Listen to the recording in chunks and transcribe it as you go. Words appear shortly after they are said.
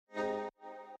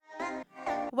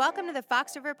Welcome to the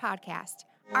Fox River Podcast.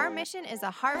 Our mission is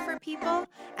a heart for people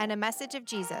and a message of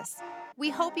Jesus. We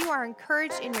hope you are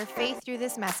encouraged in your faith through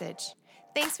this message.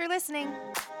 Thanks for listening.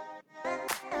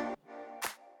 I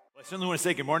certainly want to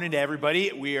say good morning to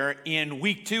everybody. We are in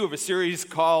week 2 of a series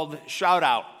called Shout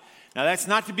Out. Now, that's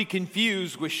not to be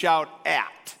confused with shout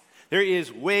at. There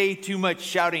is way too much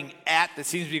shouting at that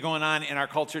seems to be going on in our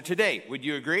culture today. Would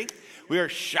you agree? We are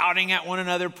shouting at one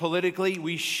another politically.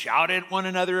 We shout at one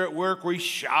another at work. We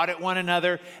shout at one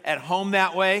another at home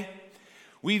that way.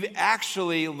 We've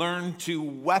actually learned to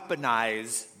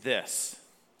weaponize this.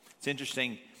 It's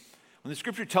interesting. When the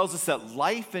scripture tells us that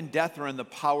life and death are in the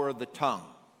power of the tongue,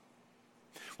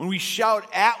 when we shout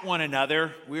at one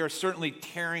another, we are certainly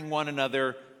tearing one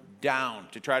another down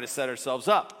to try to set ourselves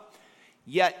up.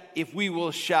 Yet, if we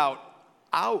will shout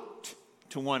out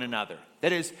to one another,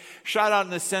 that is, shout out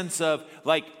in the sense of,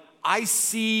 like, I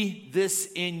see this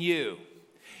in you.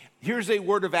 Here's a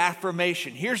word of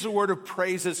affirmation. Here's a word of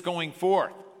praise that's going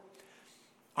forth.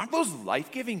 Aren't those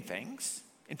life-giving things?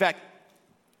 In fact,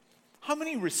 how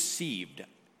many received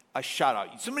a shout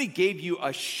out? Somebody gave you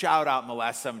a shout out in the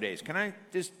last 7 days. Can I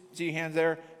just see your hands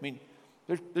there? I mean,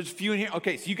 there's a few in here.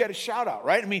 Okay, so you got a shout out,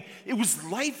 right? I mean, it was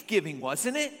life-giving,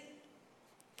 wasn't it?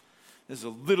 This is a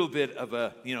little bit of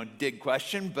a, dig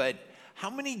question, but how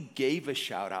many gave a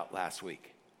shout out last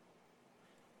week?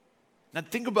 Now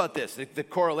think about this, the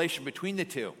correlation between the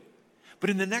two. But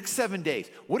in the next 7 days,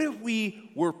 what if we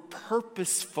were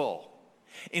purposeful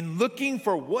in looking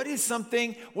for what is some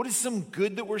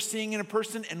good that we're seeing in a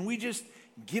person, and we just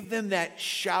give them that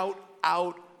shout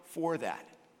out for that?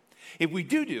 If we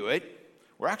do it,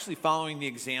 we're actually following the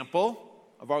example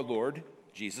of our Lord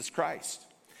Jesus Christ.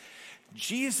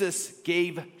 Jesus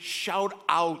gave shout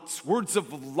outs, words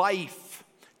of life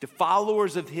to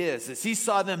followers of his as he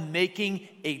saw them making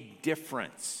a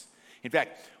difference. In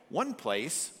fact, one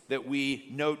place that we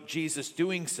note Jesus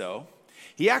doing so,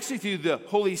 he actually, through the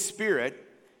Holy Spirit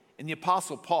and the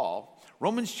Apostle Paul,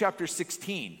 Romans chapter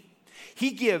 16,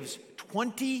 he gives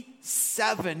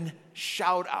 27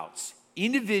 shout outs,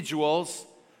 individuals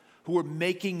who are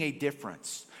making a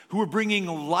difference, who are bringing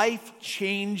life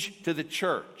change to the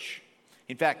church.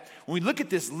 In fact, when we look at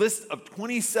this list of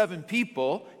 27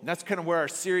 people, and that's kind of where our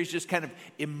series just kind of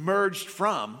emerged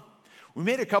from, we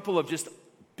made a couple of just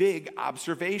big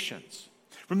observations.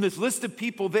 From this list of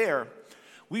people there,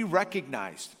 we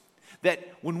recognized that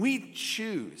when we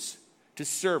choose to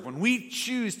serve, when we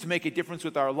choose to make a difference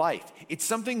with our life, it's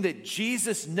something that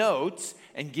Jesus notes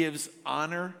and gives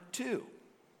honor to.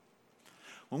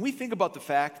 When we think about the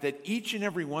fact that each and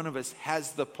every one of us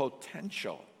has the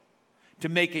potential to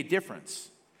make a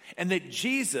difference, and that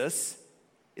Jesus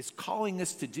is calling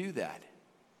us to do that,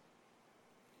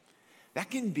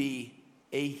 that can be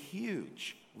a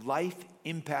huge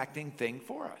life-impacting thing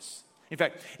for us. In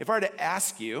fact, if I were to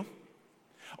ask you,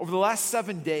 over the last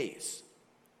 7 days,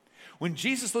 when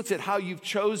Jesus looks at how you've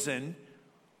chosen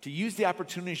to use the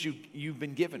opportunities you've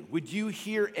been given, would you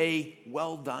hear a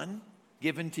well done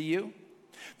given to you?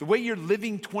 The way you're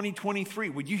living 2023,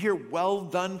 would you hear well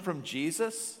done from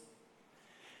Jesus?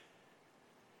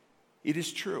 It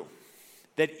is true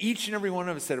that each and every one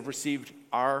of us that have received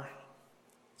our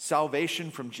salvation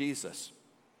from Jesus,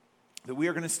 that we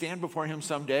are going to stand before him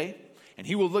someday, and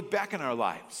he will look back on our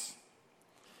lives.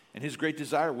 And his great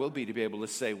desire will be to be able to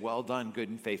say, well done, good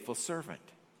and faithful servant.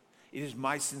 It is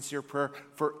my sincere prayer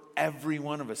for every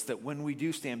one of us that when we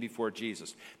do stand before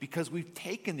Jesus, because we've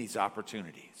taken these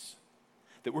opportunities,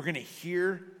 that we're going to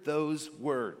hear those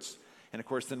words, and of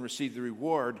course then receive the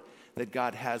reward that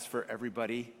God has for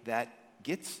everybody that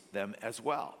gets them as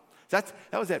well. That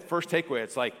was that first takeaway.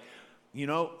 It's like,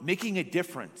 making a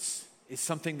difference is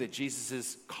something that Jesus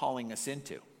is calling us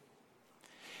into.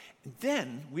 And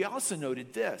then we also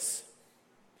noted this.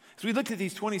 As we looked at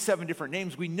these 27 different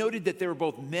names, we noted that there were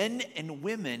both men and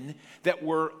women that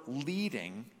were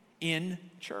leading in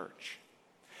church.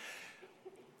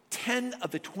 10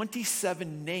 of the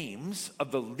 27 names of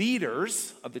the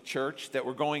leaders of the church that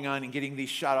were going on and getting these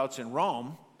shout-outs in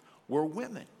Rome were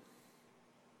women.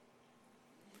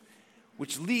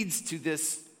 Which leads to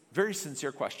this very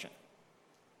sincere question.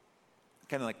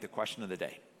 Kind of like the question of the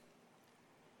day.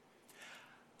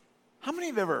 How many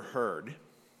have ever heard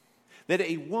that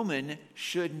a woman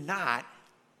should not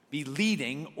be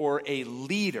leading or a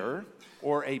leader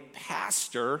or a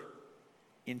pastor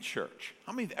in church?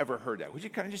 How many have ever heard that? Would you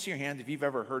kind of just see your hands if you've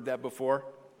ever heard that before?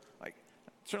 Like,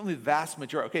 certainly the vast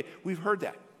majority. Okay, we've heard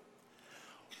that.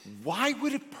 Why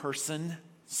would a person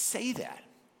say that?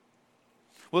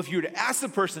 Well, if you were to ask the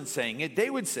person saying it,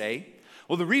 they would say,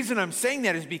 well, the reason I'm saying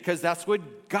that is because that's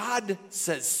what God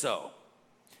says so.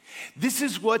 This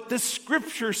is what the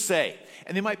scriptures say.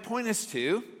 And they might point us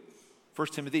to 1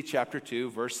 Timothy chapter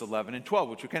 2, verse 11 and 12,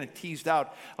 which we kind of teased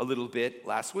out a little bit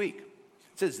last week.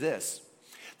 It says this,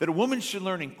 that a woman should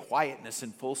learn in quietness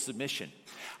and full submission.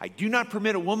 I do not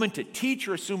permit a woman to teach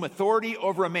or assume authority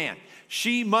over a man.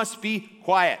 She must be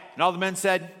quiet. And all the men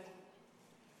said,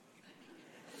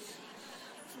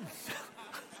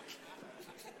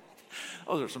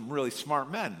 those are some really smart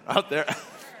men out there.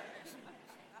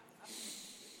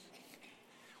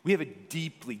 We have a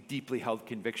deeply, deeply held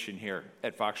conviction here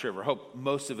at Fox River. I hope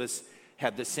most of us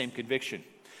have the same conviction.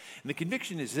 And the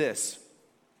conviction is this,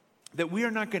 that we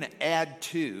are not going to add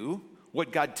to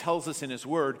what God tells us in his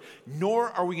word, nor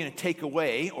are we going to take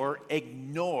away or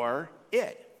ignore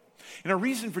it. And our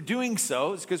reason for doing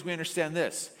so is because we understand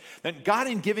this, that God,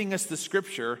 in giving us the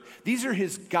scripture, these are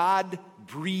his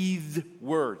God-breathed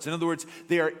words. In other words,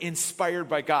 they are inspired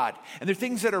by God. And they're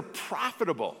things that are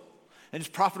profitable. And it's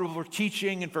profitable for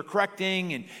teaching and for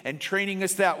correcting and training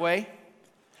us that way.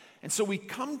 And so we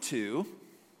come to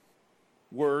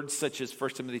words such as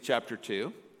 1 Timothy chapter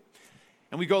 2,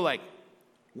 and we go like,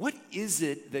 what is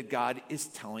it that God is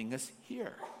telling us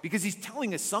here? Because he's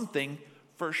telling us something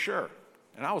for sure.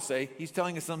 And I will say, he's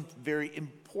telling us some very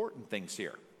important things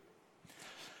here.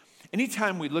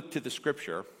 Anytime we look to the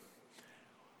scripture,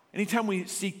 anytime we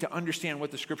seek to understand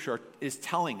what the scripture is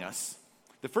telling us,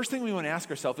 the first thing we want to ask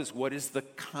ourselves is, what is the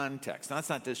context? Now, that's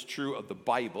not just true of the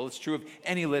Bible. It's true of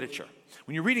any literature.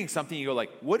 When you're reading something, you go like,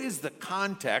 what is the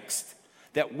context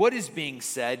that what is being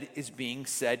said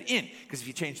in? Because if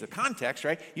you change the context,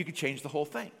 right, you could change the whole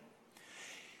thing.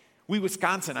 We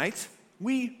Wisconsinites,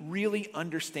 we really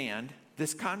understand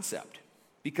this concept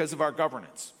because of our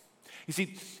governance. You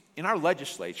see, in our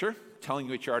legislature, telling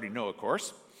you what you already know, of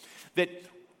course, that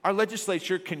our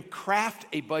legislature can craft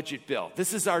a budget bill.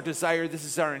 This is our desire, this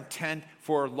is our intent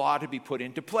for law to be put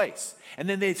into place. And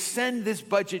then they send this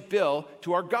budget bill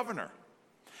to our governor.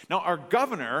 Now, our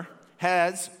governor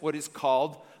has what is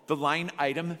called the line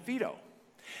item veto.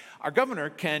 Our governor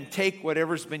can take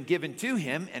whatever's been given to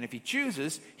him, and if he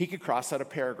chooses, he could cross out a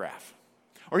paragraph.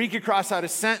 Or he could cross out a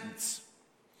sentence.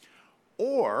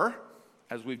 Or,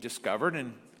 as we've discovered,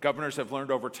 and governors have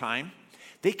learned over time,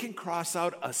 they can cross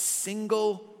out a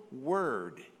single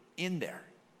word in there.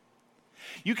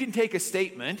 You can take a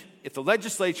statement, if the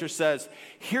legislature says,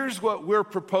 here's what we're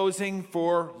proposing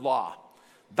for law.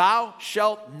 Thou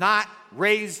shalt not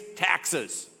raise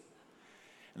taxes.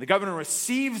 And the governor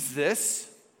receives this,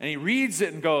 and he reads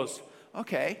it and goes,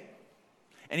 okay.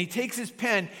 And he takes his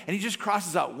pen, and he just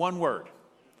crosses out one word.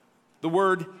 The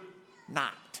word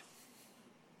not.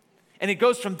 And it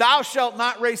goes from thou shalt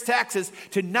not raise taxes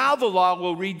to now the law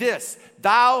will read this.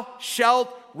 Thou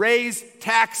shalt raise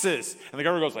taxes. And the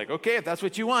governor goes like, okay, if that's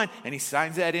what you want. And he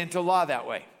signs that into law that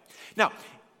way. Now,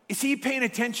 is he paying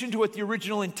attention to what the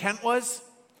original intent was?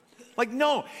 Like,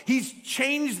 no, he's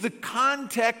changed the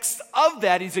context of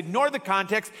that. He's ignored the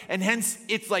context, and hence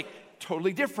it's like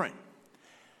totally different.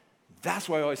 That's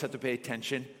why I always have to pay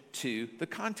attention to the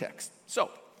context. So,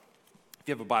 if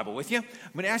you have a Bible with you,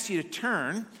 I'm going to ask you to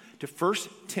turn to 1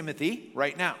 Timothy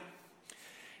right now.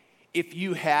 If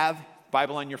you have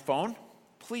Bible on your phone,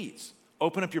 please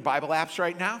open up your Bible apps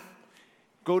right now.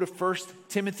 Go to 1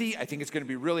 Timothy. I think it's going to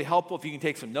be really helpful if you can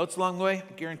take some notes along the way.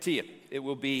 I guarantee it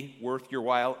will be worth your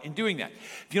while in doing that.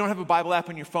 If you don't have a Bible app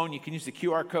on your phone, you can use the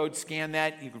QR code, scan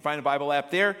that. You can find a Bible app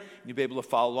there, and you'll be able to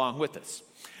follow along with us.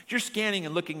 If you're scanning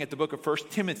and looking at the book of 1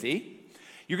 Timothy,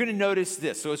 you're going to notice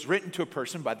this. So it's written to a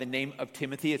person by the name of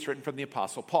Timothy. It's written from the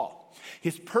Apostle Paul.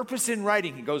 His purpose in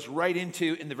writing, he goes right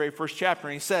into in the very first chapter,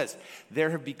 and he says, there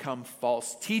have become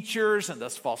false teachers and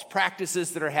thus false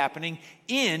practices that are happening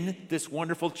in this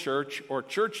wonderful church or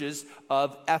churches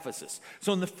of Ephesus.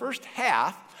 So in the first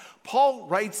half, Paul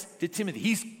writes to Timothy.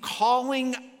 He's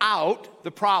calling out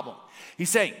the problem. He's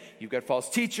saying, you've got false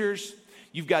teachers.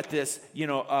 You've got this,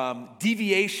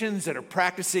 deviations that are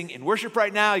practicing in worship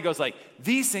right now. He goes like,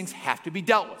 these things have to be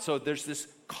dealt with. So there's this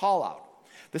call out.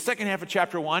 The second half of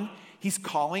chapter 1, he's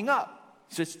calling up.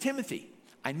 He says, Timothy,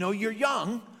 I know you're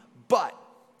young, but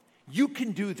you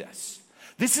can do this.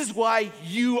 This is why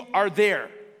you are there.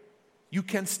 You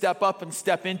can step up and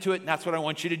step into it, and that's what I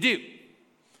want you to do.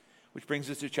 Which brings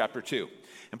us to chapter 2.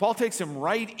 And Paul takes him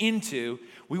right into,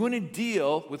 we want to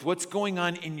deal with what's going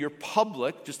on in your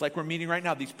public, just like we're meeting right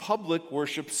now, these public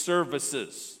worship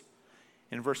services.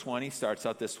 In verse 1, he starts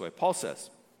out this way. Paul says,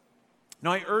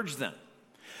 now I urge them,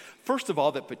 first of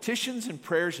all, that petitions and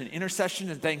prayers and intercession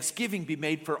and thanksgiving be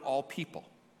made for all people,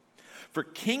 for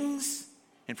kings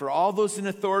and for all those in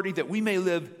authority, that we may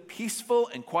live peaceful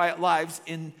and quiet lives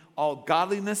in all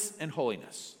godliness and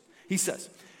holiness. He says,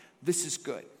 this is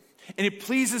good. And it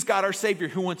pleases God our Savior,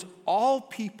 who wants all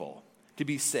people to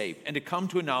be saved and to come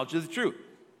to a knowledge of the truth.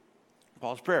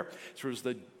 Paul's prayer is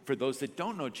for those that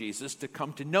don't know Jesus to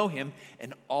come to know him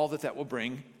and all that will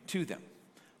bring to them.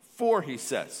 For, he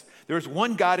says, there is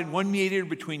one God and one mediator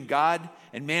between God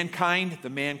and mankind, the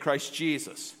man Christ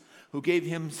Jesus, who gave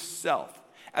himself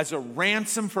as a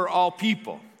ransom for all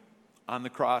people on the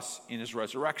cross in his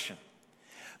resurrection.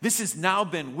 This has now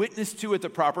been witnessed to at the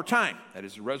proper time, that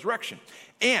is the resurrection.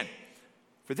 And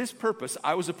for this purpose,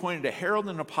 I was appointed a herald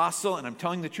and an apostle, and I'm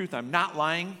telling the truth, I'm not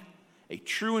lying, a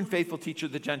true and faithful teacher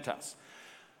of the Gentiles.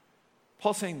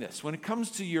 Paul's saying this, when it comes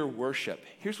to your worship,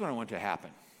 here's what I want to happen.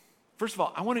 First of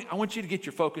all, I want you to get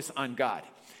your focus on God.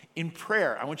 In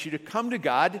prayer, I want you to come to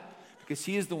God because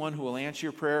he is the one who will answer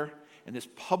your prayer. And this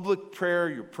public prayer,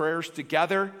 your prayers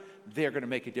together, they're going to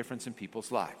make a difference in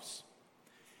people's lives.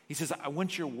 He says, I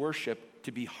want your worship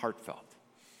to be heartfelt.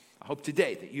 I hope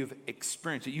today that you've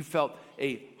experienced, that you felt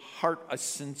a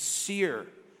sincere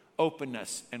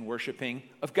openness and worshiping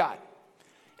of God.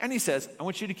 And he says, I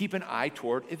want you to keep an eye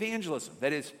toward evangelism.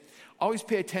 That is, always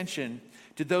pay attention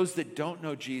to those that don't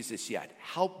know Jesus yet.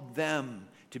 Help them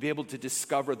to be able to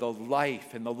discover the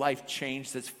life and the life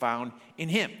change that's found in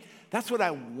him. That's what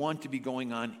I want to be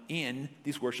going on in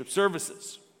these worship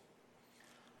services.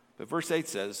 But verse 8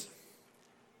 says,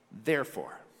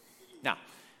 therefore. Now,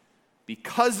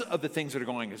 because of the things that are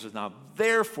going on, he says, now,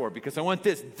 therefore, because I want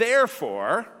this,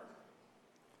 therefore,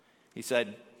 he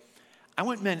said, I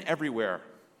want men everywhere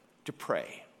to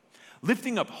pray,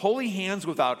 lifting up holy hands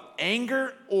without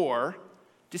anger or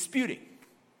disputing.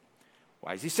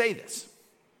 Why does he say this?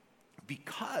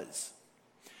 Because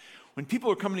when people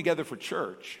were coming together for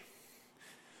church,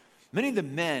 many of the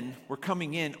men were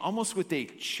coming in almost with a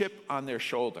chip on their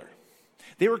shoulder.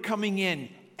 They were coming in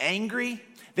angry.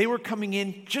 They were coming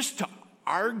in just to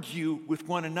argue with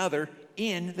one another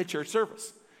in the church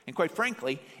service. And quite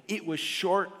frankly, it was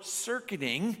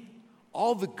short-circuiting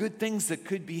all the good things that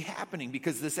could be happening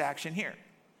because of this action here.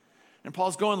 And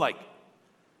Paul's going like,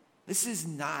 this is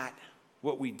not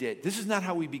what we did. This is not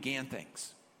how we began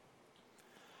things.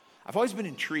 I've always been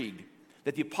intrigued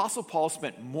that the Apostle Paul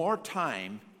spent more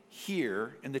time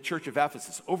here in the church of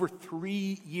Ephesus, over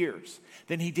 3 years,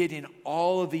 than he did in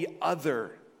all of the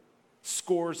other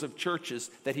scores of churches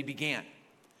that he began.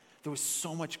 There was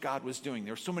so much God was doing.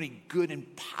 There were so many good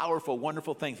and powerful,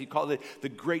 wonderful things. He called it the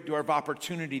great door of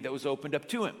opportunity that was opened up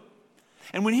to him.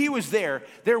 And when he was there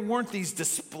weren't these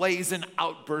displays and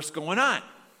outbursts going on.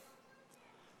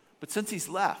 But since he's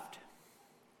left,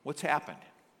 what's happened?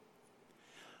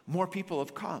 More people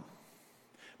have come.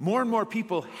 More and more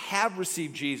people have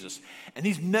received Jesus. And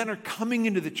these men are coming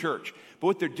into the church. But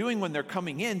what they're doing when they're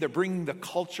coming in, they're bringing the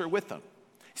culture with them.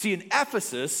 See, in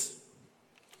Ephesus,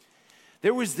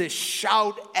 there was this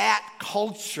shout at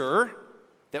culture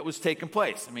that was taking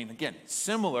place. I mean, again,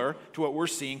 similar to what we're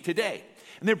seeing today.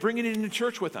 And they're bringing it into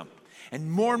church with them.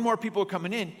 And more people are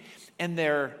coming in. And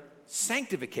their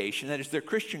sanctification, that is their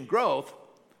Christian growth,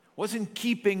 wasn't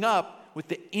keeping up with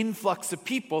the influx of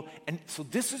people. And so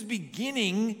this is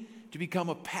beginning to become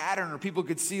a pattern, or people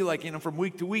could see like, from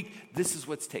week to week, this is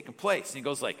what's taking place. And he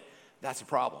goes like, that's a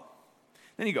problem.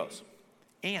 Then he goes,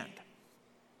 and,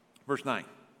 verse 9,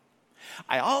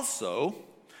 I also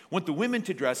want the women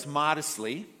to dress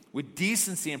modestly, with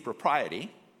decency and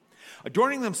propriety,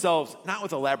 adorning themselves not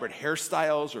with elaborate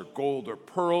hairstyles or gold or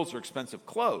pearls or expensive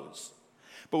clothes,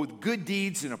 but with good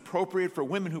deeds and appropriate for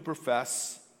women who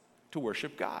profess to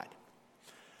worship God.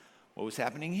 What was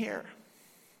happening here?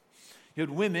 You had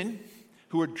women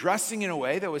who were dressing in a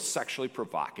way that was sexually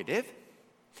provocative.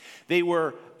 They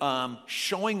were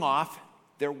showing off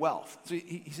their wealth. So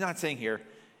he's not saying here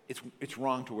it's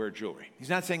wrong to wear jewelry. He's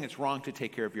not saying it's wrong to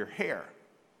take care of your hair.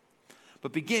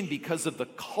 But because of the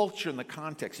culture and the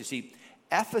context. You see,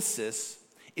 Ephesus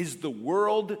is the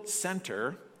world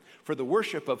center for the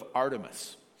worship of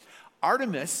Artemis.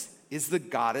 Artemis is the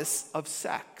goddess of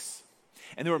sex.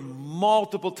 And there were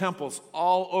multiple temples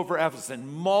all over Ephesus and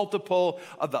multiple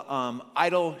of the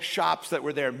idol shops that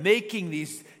were there making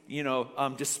these,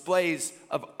 displays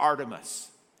of Artemis.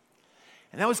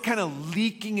 And that was kind of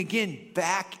leaking again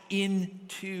back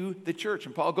into the church.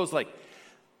 And Paul goes like,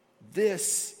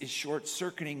 this is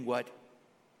short-circuiting what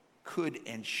could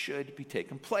and should be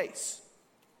taking place.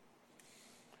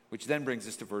 Which then brings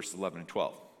us to verses 11 and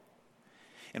 12.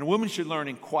 And a woman should learn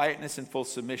in quietness and full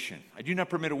submission. I do not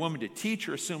permit a woman to teach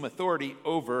or assume authority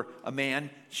over a man.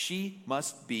 She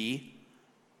must be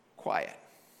quiet.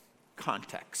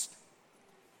 Context.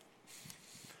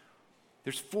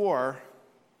 There's 4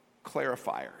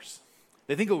 clarifiers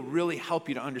that I think will really help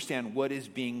you to understand what is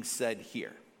being said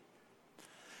here.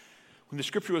 When the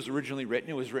scripture was originally written,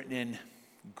 it was written in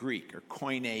Greek, or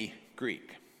Koine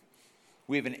Greek.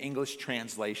 We have an English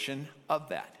translation of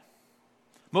that.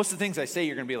 Most of the things I say,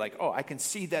 you're going to be like, oh, I can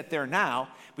see that there now,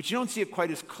 but you don't see it quite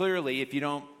as clearly if you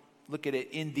don't look at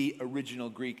it in the original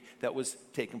Greek that was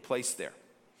taking place there.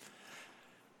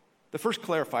 The first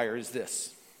clarifier is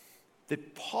this,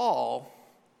 that Paul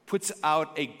puts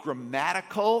out a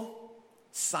grammatical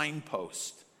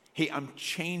signpost. Hey, I'm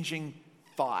changing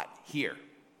thought here.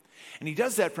 And he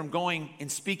does that from going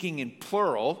and speaking in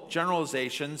plural,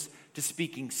 generalizations, to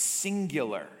speaking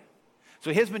singular.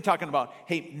 So he has been talking about,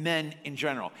 hey, men in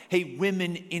general. Hey,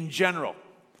 women in general.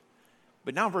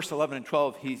 But now verse 11 and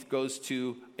 12, he goes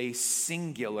to a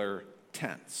singular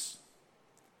tense.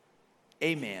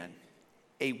 A man,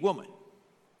 a woman.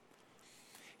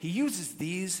 He uses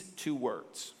these two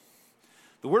words.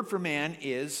 The word for man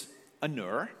is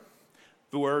anur.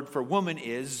 The word for woman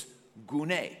is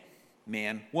gune,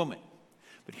 man, woman.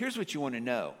 But here's what you want to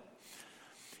know.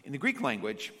 In the Greek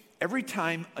language, every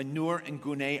time anur and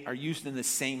gune are used in the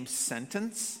same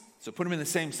sentence, so put them in the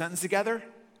same sentence together,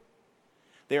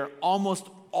 they are almost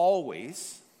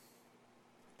always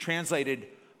translated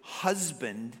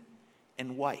husband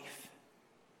and wife.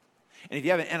 And if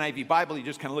you have an NIV Bible, you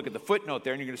just kind of look at the footnote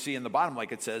there, and you're going to see in the bottom,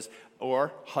 like it says,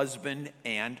 or husband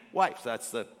and wife. So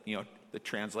that's the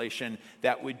translation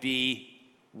that would be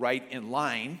right in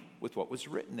line with what was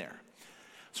written there.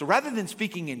 So rather than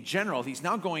speaking in general, he's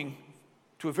now going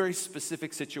to a very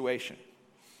specific situation.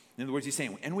 In other words, he's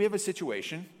saying, and we have a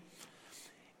situation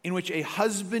in which a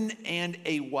husband and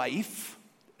a wife,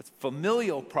 a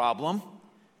familial problem,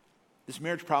 this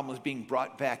marriage problem is being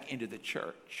brought back into the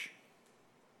church.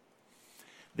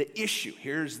 The issue,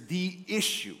 here's the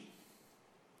issue.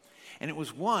 And it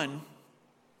was one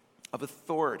of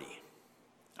authority.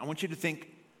 I want you to think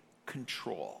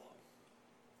control.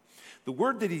 The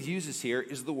word that he uses here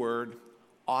is the word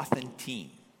authentine.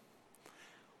 I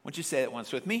want you to say that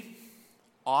once with me.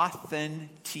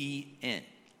 Authentine.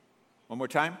 One more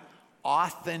time.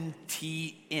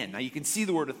 Authentine. Now you can see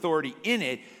the word authority in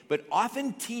it, but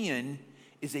authentine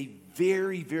is a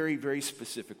very, very, very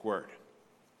specific word.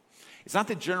 It's not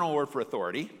the general word for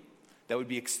authority. That would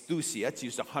be exousia. It's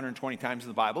used 120 times in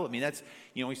the Bible. I mean, that's,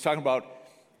 he's talking about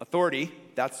authority.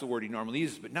 That's the word he normally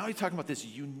uses. But now he's talking about this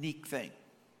unique thing.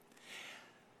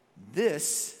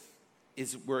 This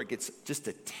is where it gets just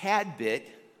a tad bit,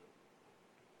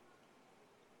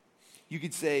 you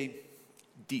could say,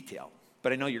 detailed.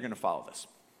 But I know you're going to follow this.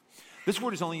 This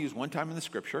word is only used one time in the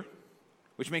scripture,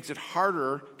 which makes it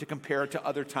harder to compare it to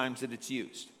other times that it's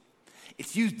used.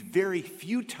 It's used very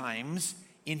few times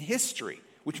in history,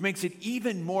 which makes it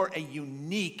even more a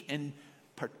unique and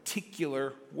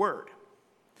particular word.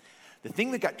 The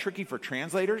thing that got tricky for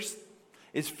translators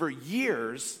is for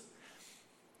years,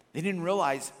 they didn't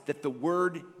realize that the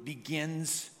word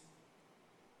begins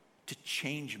to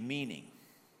change meaning.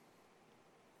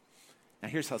 Now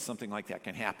here's how something like that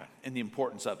can happen and the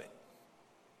importance of it.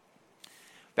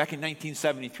 Back in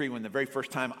 1973, when the very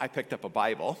first time I picked up a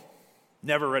Bible,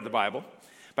 never read the Bible,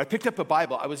 but I picked up a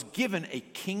Bible, I was given a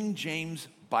King James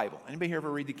Bible. Anybody here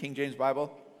ever read the King James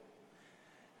Bible?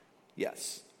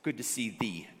 Yes. Good to see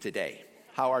thee today.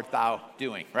 How art thou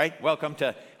doing? Right? Welcome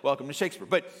to Shakespeare.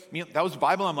 But that was the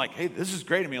Bible. I'm like, hey, this is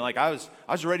great. I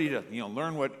was ready to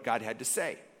learn what God had to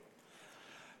say.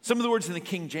 Some of the words in the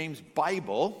King James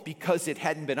Bible, because it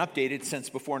hadn't been updated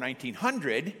since before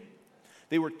 1900,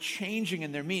 they were changing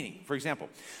in their meaning. For example,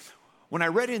 when I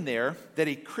read in there that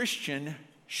a Christian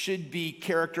should be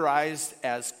characterized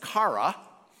as chara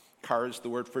is the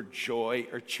word for joy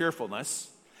or cheerfulness,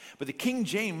 but the King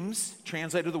James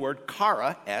translated the word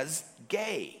chara as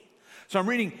gay. So I'm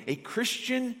reading, a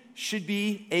Christian should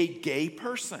be a gay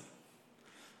person.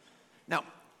 Now,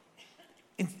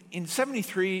 in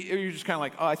 73, you're just kind of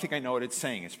like, oh, I think I know what it's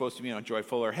saying. It's supposed to be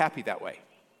joyful or happy that way.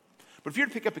 But if you were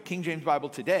to pick up a King James Bible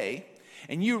today,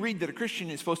 and you read that a Christian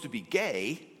is supposed to be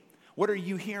gay, what are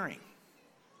you hearing?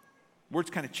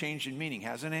 Word's kind of changed in meaning,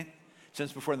 hasn't it?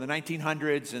 Since before the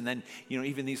 1900s, and then,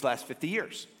 even these last 50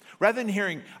 years. Rather than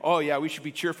hearing, oh yeah, we should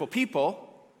be cheerful people,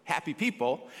 happy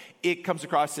people, it comes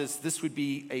across as this would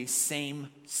be a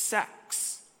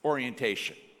same-sex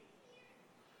orientation.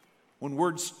 When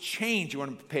words change, you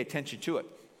want to pay attention to it.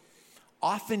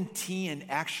 Authentine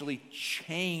actually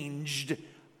changed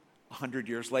 100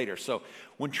 years later. So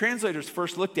when translators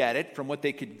first looked at it, from what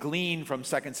they could glean from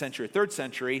 2nd century or 3rd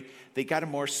century, they got a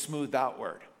more smoothed out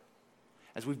word.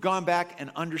 As we've gone back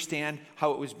and understand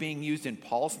how it was being used in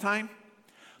Paul's time,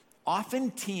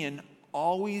 authentine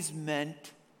always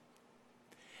meant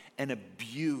an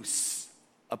abuse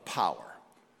of power.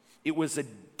 It was a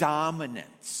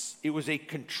dominance It was a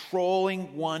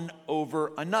controlling one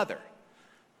over another.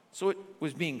 So what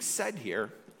was being said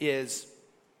here is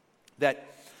that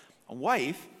a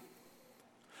wife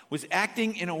was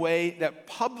acting in a way that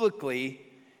publicly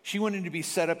she wanted to be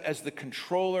set up as the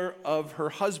controller of her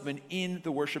husband in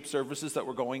the worship services that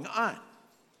were going on.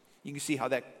 You can see how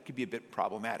that could be a bit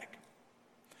problematic.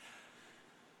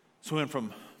 So we went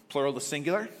from plural to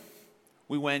singular.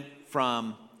 We went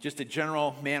from just a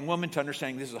general man-woman to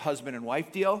understanding this is a husband and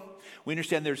wife deal. We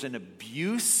understand there's an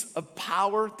abuse of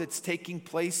power that's taking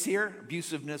place here,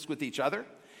 abusiveness with each other.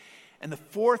 And the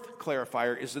fourth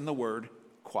clarifier is in the word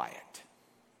quiet.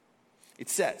 It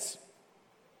says,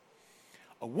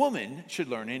 a woman should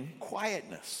learn in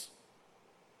quietness.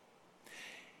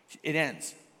 It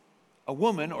ends, a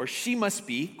woman or she must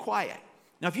be quiet.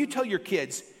 Now, if you tell your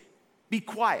kids, be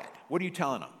quiet, what are you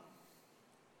telling them?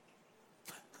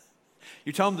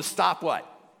 You tell them to stop what?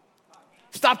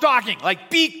 Stop talking.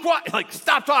 Like, be quiet. Like,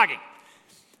 stop talking.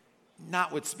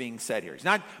 Not what's being said here.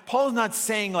 Paul's not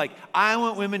saying, like, I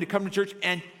want women to come to church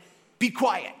and be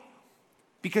quiet.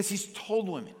 Because he's told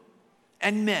women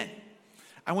and men,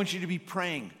 I want you to be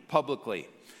praying publicly.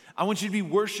 I want you to be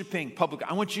worshiping publicly.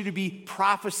 I want you to be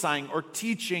prophesying or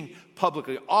teaching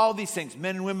publicly. All these things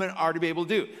men and women are to be able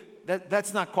to do.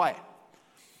 That's not quiet.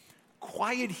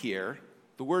 Quiet here,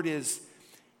 the word is,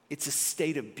 it's a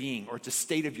state of being, or it's a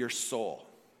state of your soul.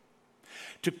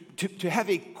 To have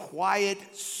a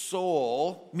quiet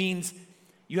soul means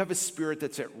you have a spirit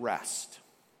that's at rest.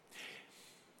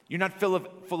 You're not full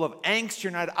of angst.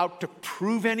 You're not out to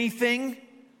prove anything.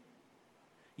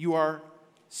 You are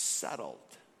settled,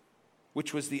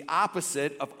 which was the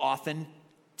opposite of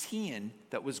authentian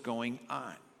that was going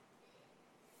on.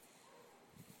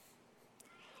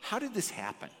 How did this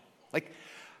happen? Like,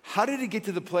 how did it get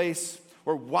to the place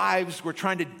where wives were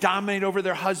trying to dominate over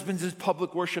their husbands as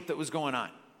public worship that was going on?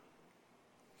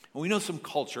 Well, we know some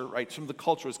culture, right? Some of the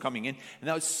culture was coming in, and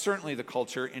that was certainly the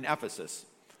culture in Ephesus.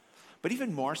 But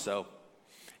even more so,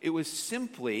 it was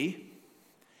simply,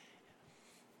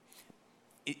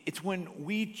 it's when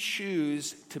we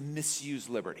choose to misuse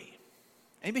liberty.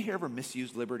 Anybody here ever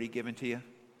misused liberty given to you?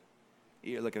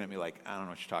 You're looking at me like, I don't know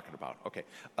what you're talking about. Okay,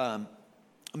 let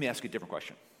me ask you a different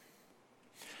question.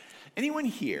 Anyone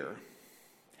here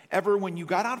ever, when you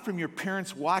got out from your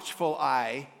parents' watchful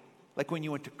eye, like when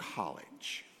you went to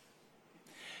college,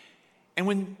 and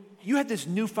when you had this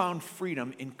newfound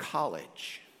freedom in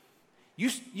college,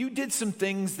 you did some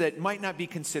things that might not be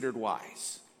considered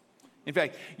wise. In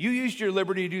fact, you used your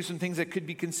liberty to do some things that could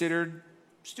be considered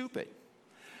stupid.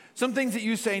 Some things that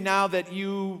you say now that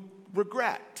you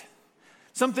regret.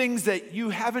 Some things that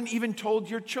you haven't even told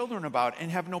your children about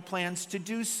and have no plans to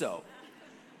do so.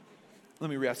 Let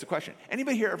me re-ask the question.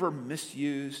 Anybody here ever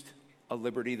misused a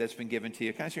liberty that's been given to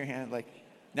you? Can I see your hand? Like,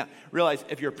 now, realize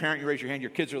if you're a parent, you raise your hand,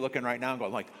 your kids are looking right now and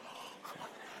going like,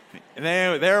 and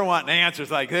they're wanting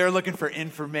answers, like they're looking for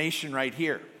information right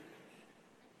here.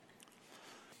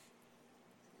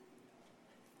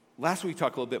 Last week we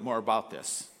talked a little bit more about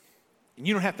this. And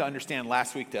you don't have to understand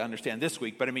last week to understand this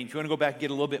week, but I mean, if you want to go back and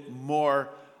get a little bit more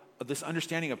of this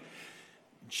understanding of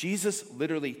Jesus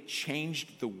literally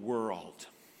changed the world.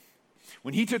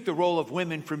 When he took the role of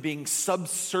women from being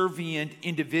subservient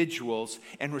individuals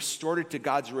and restored it to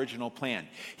God's original plan,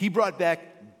 he brought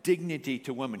back dignity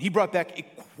to women. He brought back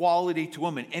equality to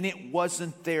women, and it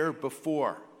wasn't there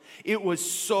before. It was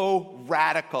so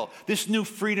radical. This new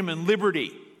freedom and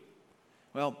liberty.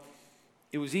 Well,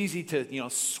 it was easy to,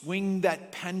 swing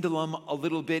that pendulum a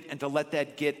little bit and to let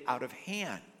that get out of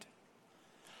hand.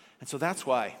 And so that's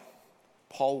why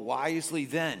Paul wisely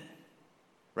then,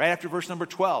 right after verse number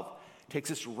 12,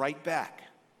 takes us right back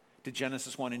to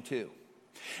Genesis 1 and 2.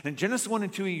 And in Genesis 1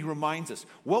 and 2, he reminds us,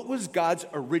 what was God's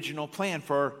original plan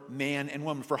for man and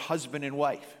woman, for husband and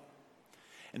wife?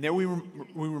 And there we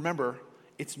remember,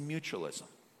 it's mutualism.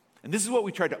 And this is what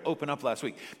we tried to open up last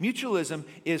week. Mutualism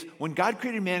is when God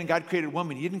created man and God created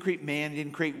woman, he didn't create man, he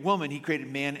didn't create woman, he created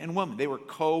man and woman. They were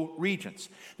co-regents.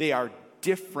 They are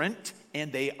different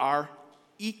and they are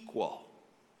equal.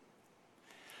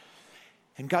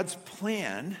 And God's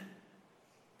plan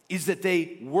is that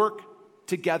they work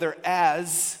together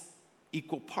as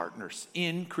equal partners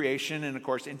in creation and, of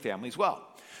course, in family as well.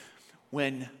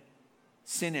 When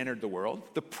sin entered the world,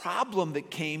 the problem that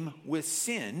came with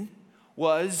sin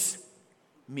was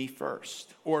me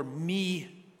first, or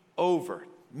me over.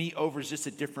 Me over is just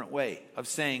a different way of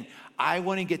saying, I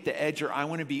want to get the edge, or I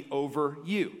want to be over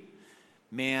you.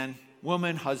 Man,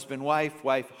 woman, husband, wife,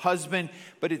 husband,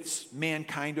 but it's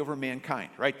mankind over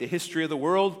mankind, right? The history of the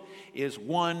world is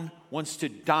one wants to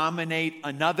dominate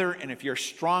another, and if you're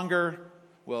stronger,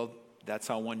 well, That's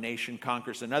how one nation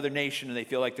conquers another nation, and they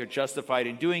feel like they're justified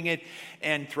in doing it.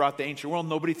 And throughout the ancient world,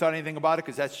 nobody thought anything about it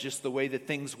because that's just the way that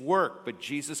things work. But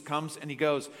Jesus comes and he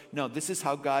goes, no, this is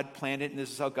how God planned it, and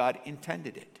this is how God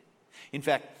intended it. In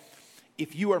fact,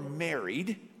 if you are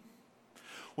married,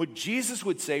 what Jesus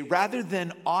would say, rather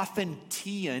than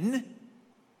authentian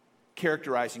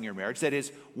characterizing your marriage, that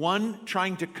is, one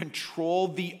trying to control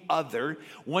the other,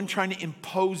 one trying to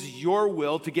impose your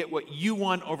will to get what you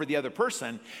want over the other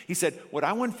person, he said, what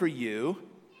I want for you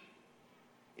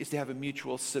is to have a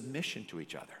mutual submission to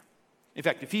each other. In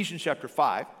fact, Ephesians chapter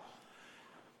 5,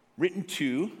 written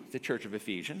to the church of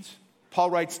Ephesians, Paul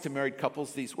writes to married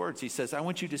couples these words. He says, I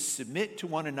want you to submit to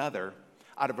one another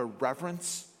out of a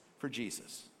reverence for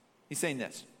Jesus. He's saying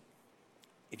this,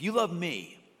 if you love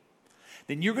me,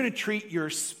 then you're going to treat your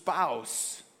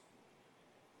spouse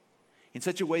in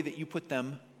such a way that you put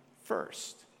them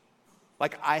first,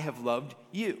 like I have loved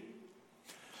you.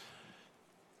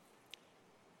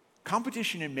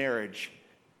 Competition in marriage,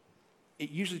 it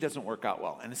usually doesn't work out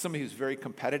well. And as somebody who's very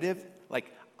competitive,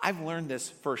 like I've learned this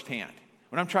firsthand.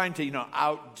 When I'm trying to,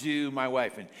 outdo my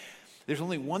wife, and there's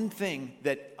only one thing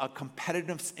that a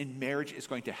competitiveness in marriage is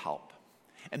going to help.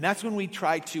 And that's when we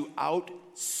try to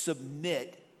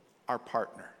out-submit our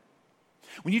partner.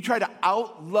 When you try to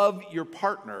out-love your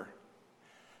partner,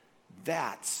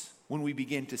 that's when we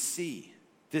begin to see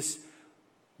this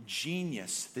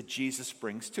genius that Jesus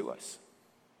brings to us.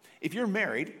 If you're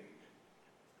married,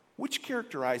 which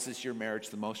characterizes your marriage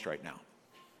the most right now?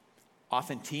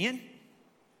 Authentian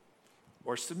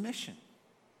or submission?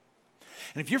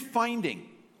 And if you're finding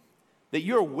that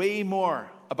you're way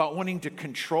more about wanting to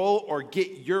control or get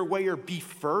your way or be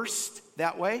first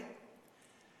that way,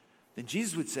 then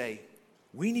Jesus would say,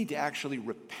 we need to actually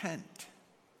repent.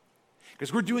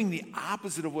 Because we're doing the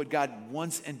opposite of what God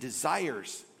wants and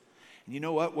desires. And you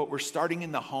know what? What we're starting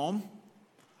in the home,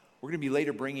 we're going to be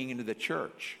later bringing into the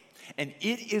church. And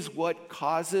it is what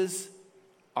causes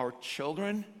our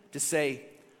children to say,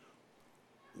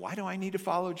 why do I need to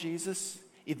follow Jesus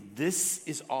if this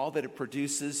is all that it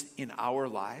produces in our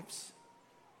lives?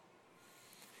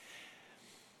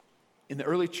 In the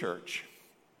early church,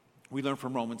 we learn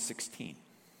from Romans 16.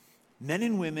 Men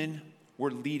and women were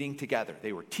leading together.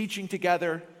 They were teaching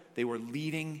together. They were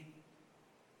leading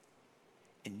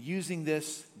and using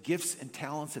this gifts and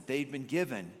talents that they'd been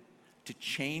given to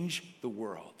change the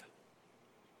world.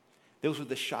 Those were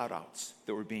the shout-outs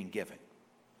that were being given.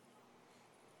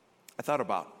 I thought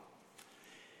about,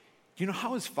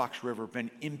 how has Fox River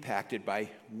been impacted by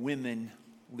women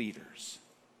leaders?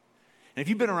 And if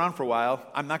you've been around for a while,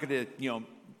 I'm not going to,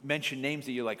 mention names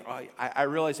that you're like, oh, I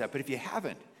realize that. But if you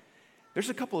haven't, there's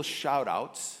a couple of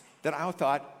shout-outs that I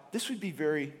thought this would be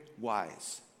very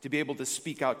wise to be able to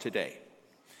speak out today.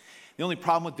 The only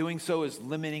problem with doing so is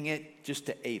limiting it just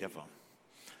to 8 of them.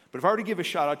 But if I were to give a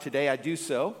shout-out today, I'd do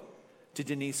so to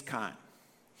Denise Kahn.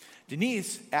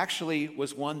 Denise actually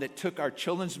was one that took our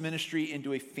children's ministry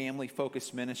into a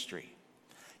family-focused ministry.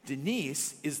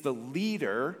 Denise is the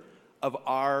leader of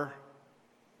our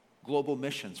global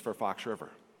missions for Fox River.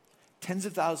 Tens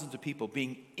of thousands of people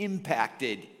being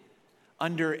impacted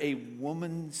under a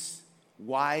woman's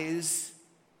wise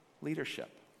leadership.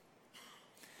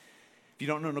 If you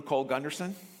don't know Nicole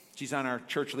Gunderson, she's on our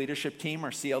church leadership team,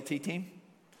 our CLT team,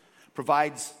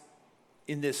 provides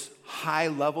in this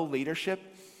high-level leadership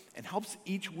and helps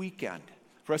each weekend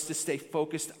for us to stay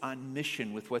focused on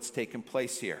mission with what's taken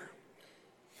place here.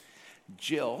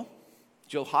 Jill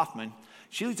Hoffman,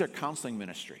 she leads our counseling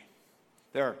ministry.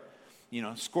 There are,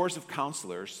 scores of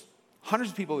counselors,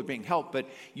 hundreds of people are being helped, but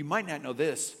you might not know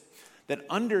this, that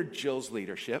under Jill's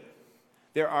leadership,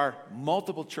 there are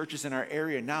multiple churches in our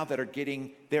area now that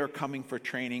they're coming for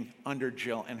training under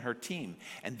Jill and her team.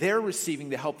 And they're receiving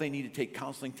the help they need to take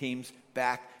counseling teams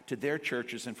back to their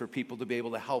churches and for people to be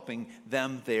able to helping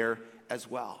them there as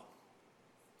well.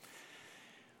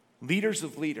 Leaders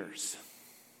of leaders,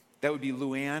 that would be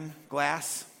Luann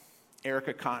Glass,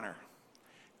 Erica Connor.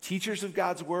 Teachers of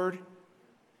God's word,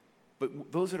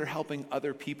 but those that are helping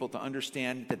other people to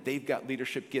understand that they've got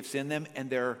leadership gifts in them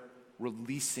and they're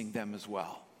releasing them as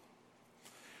well.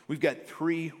 We've got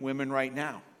 3 women right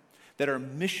now that are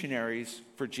missionaries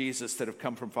for Jesus that have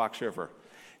come from Fox River.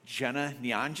 Jenna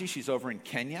Nyanji, she's over in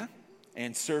Kenya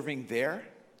and serving there.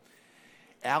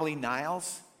 Allie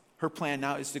Niles, her plan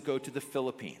now is to go to the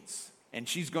Philippines, and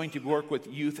she's going to work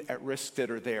with youth at risk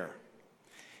that are there.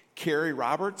 Carrie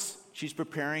Roberts, she's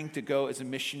preparing to go as a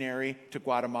missionary to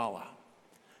Guatemala.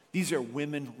 These are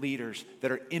women leaders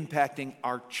that are impacting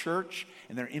our church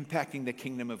and they're impacting the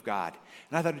kingdom of God.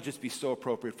 And I thought it'd just be so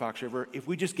appropriate, Fox River, if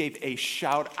we just gave a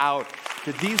shout out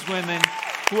to these women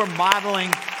who are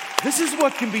modeling, this is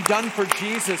what can be done for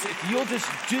Jesus if you'll just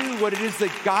do what it is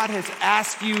that God has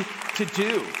asked you to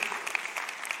do.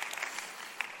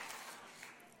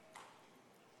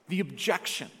 The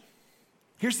objection.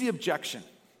 Here's the objection.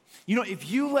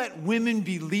 If you let women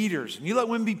be leaders and you let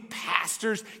women be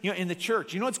pastors, in the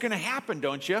church, what's going to happen,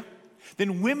 don't you?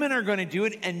 Then women are going to do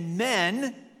it, and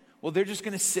men, well, they're just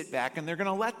going to sit back and they're going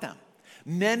to let them.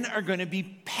 Men are going to be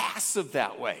passive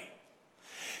that way.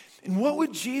 And what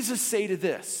would Jesus say to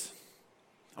this?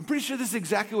 I'm pretty sure this is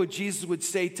exactly what Jesus would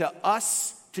say to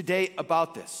us today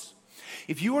about this.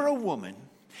 If you are a woman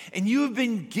and you have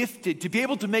been gifted to be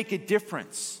able to make a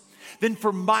difference, then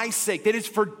for my sake, that is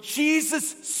for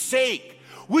Jesus' sake,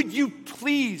 would you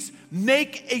please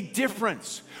make a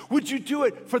difference? Would you do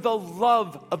it for the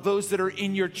love of those that are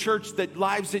in your church, that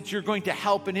lives that you're going to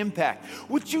help and impact?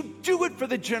 Would you do it for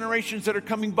the generations that are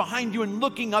coming behind you and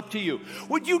looking up to you?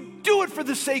 Would you do it for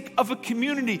the sake of a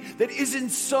community that is in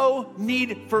so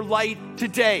need for light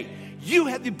today? You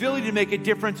have the ability to make a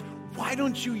difference. Why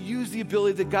don't you use the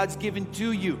ability that God's given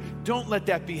to you? Don't let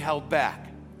that be held back.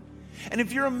 And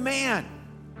if you're a man,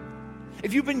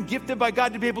 if you've been gifted by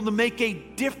God to be able to make a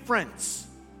difference,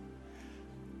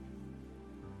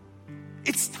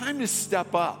 it's time to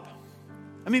step up.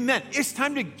 Men, it's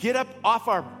time to get up off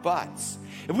our butts.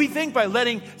 If we think by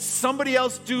letting somebody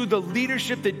else do the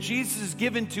leadership that Jesus has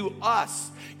given to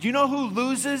us, do you know who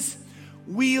loses?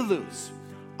 We lose.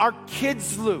 Our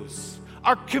kids lose.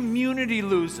 Our community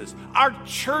loses. Our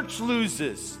church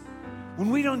loses when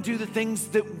we don't do the things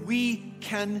that we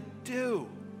can do.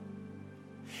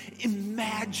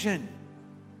 Imagine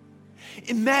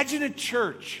a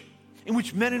church in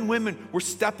which men and women were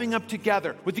stepping up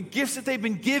together with the gifts that they've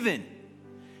been given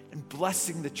and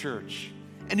blessing the church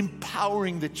and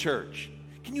empowering the church.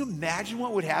 Can you imagine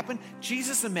what would happen?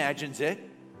 Jesus imagines it.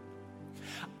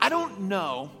 I don't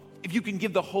know if you can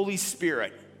give the Holy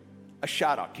Spirit a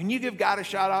shout out. Can you give God a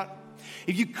shout out?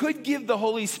 If you could give the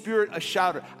Holy Spirit a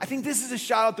shout out, I think this is a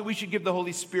shout out that we should give the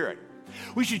Holy Spirit.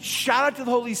 We should shout out to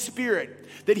the Holy Spirit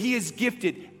that He has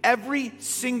gifted every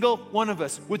single one of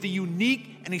us with a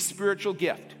unique and a spiritual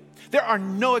gift. There are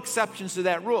no exceptions to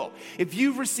that rule. If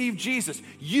you've received Jesus,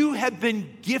 you have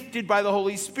been gifted by the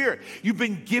Holy Spirit. You've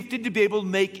been gifted to be able to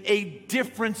make a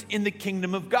difference in the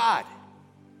kingdom of God.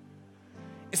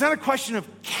 It's not a question of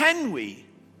can we?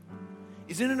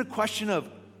 Isn't it a question of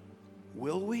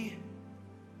will we?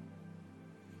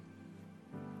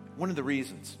 One of the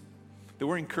reasons that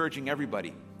we're encouraging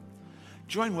everybody,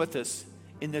 join with us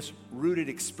in this rooted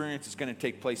experience that's going to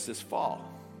take place this fall.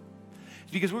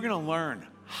 It's because we're going to learn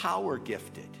how we're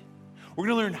gifted. We're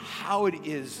going to learn how it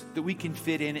is that we can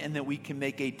fit in and that we can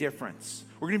make a difference.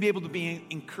 We're going to be able to be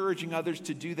encouraging others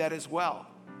to do that as well.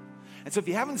 And so if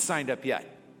you haven't signed up yet,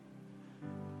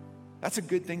 that's a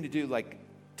good thing to do, like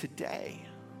today.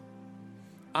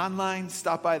 Online,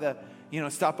 stop by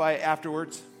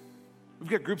afterwards. We've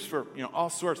got groups for,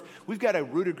 all sorts. We've got a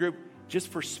rooted group just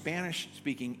for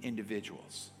Spanish-speaking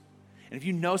individuals. And if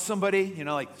you know somebody,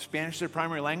 like Spanish is their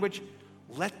primary language,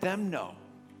 let them know.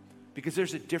 Because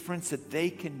there's a difference that they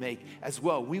can make as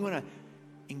well. We want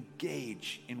to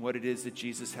engage in what it is that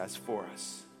Jesus has for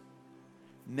us.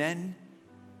 Men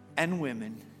and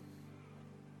women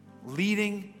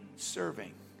leading,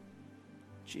 serving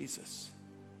Jesus.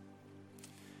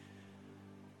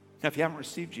 Now, if you haven't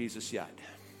received Jesus yet,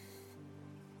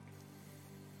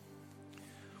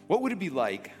 what would it be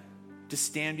like to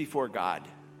stand before God?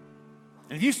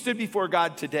 And if you stood before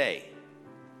God today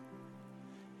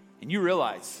and you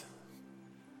realize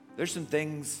there's some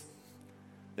things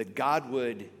that God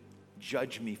would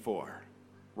judge me for,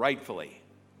 rightfully.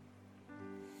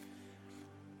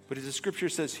 But as the scripture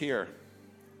says here,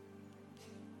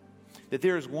 that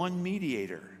there is one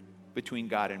mediator between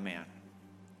God and man.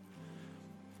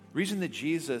 The reason that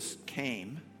Jesus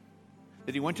came,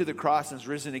 that He went to the cross and is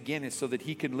risen again, is so that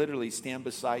He can literally stand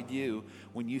beside you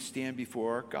when you stand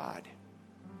before God.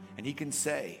 And He can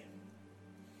say,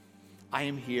 I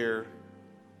am here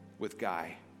with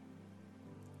Guy.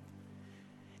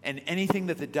 And anything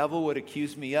that the devil would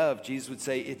accuse me of, Jesus would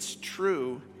say, it's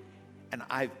true, and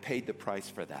I've paid the price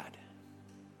for that.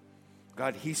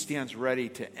 God, He stands ready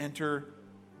to enter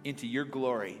into your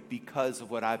glory because of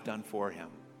what I've done for Him.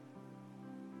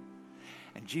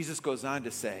 And Jesus goes on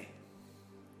to say,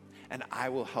 and I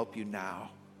will help you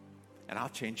now, and I'll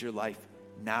change your life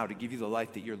now to give you the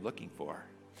life that you're looking for.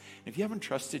 And if you haven't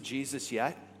trusted Jesus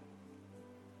yet,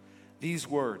 these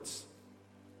words,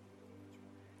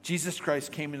 Jesus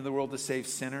Christ came into the world to save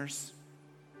sinners.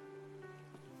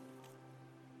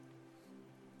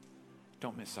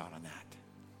 Don't miss out on that.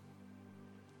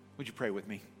 Would you pray with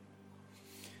me?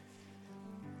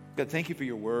 God, thank you for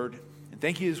your word. And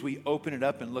thank you as we open it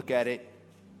up and look at it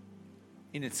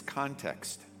in its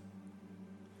context.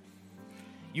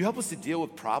 You help us to deal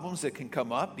with problems that can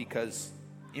come up because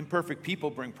imperfect people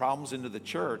bring problems into the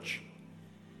church.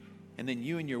 And then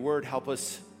you and your word help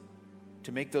us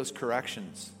to make those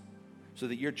corrections so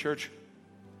that your church,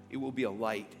 it will be a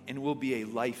light and will be a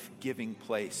life-giving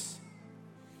place.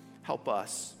 Help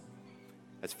us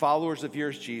as followers of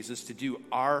yours, Jesus, to do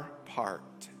our part,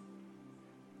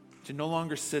 to no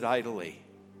longer sit idly,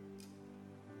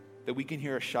 that we can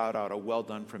hear a shout out, a well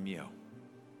done from you.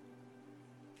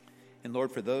 And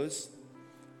Lord, for those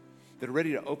that are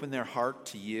ready to open their heart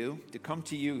to you, to come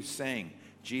to you saying,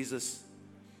 Jesus,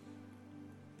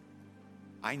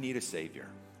 I need a Savior.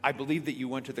 I believe that you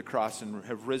went to the cross and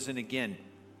have risen again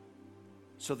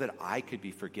so that I could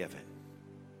be forgiven.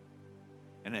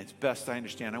 And as best I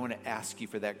understand, I want to ask you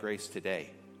for that grace today.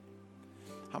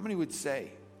 How many would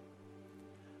say,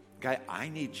 God, I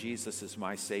need Jesus as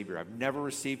my Savior. I've never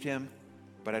received him,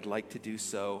 but I'd like to do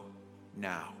so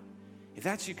now. If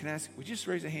that's you, can I ask, would you just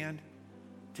raise a hand?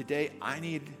 Today, I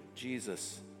need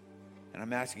Jesus, and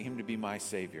I'm asking him to be my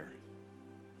Savior.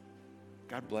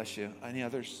 God bless you. Any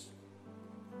others?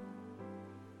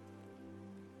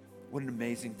 What an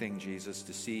amazing thing, Jesus,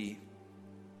 to see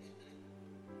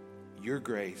your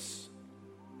grace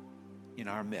in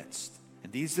our midst.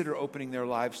 And these that are opening their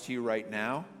lives to you right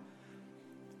now,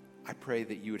 I pray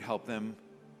that you would help them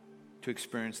to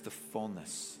experience the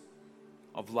fullness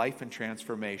of life and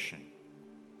transformation.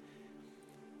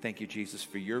 Thank you, Jesus,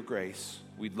 for your grace.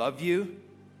 We love you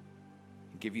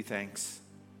and give you thanks.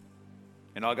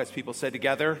 And all God's people said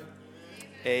together,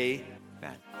 Amen.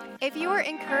 If you were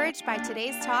encouraged by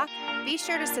today's talk, be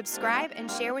sure to subscribe and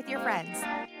share with your friends.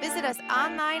 Visit us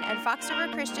online at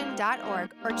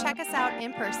foxriverchristian.org or check us out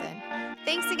in person.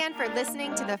 Thanks again for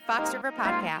listening to the Fox River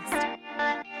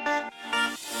Podcast.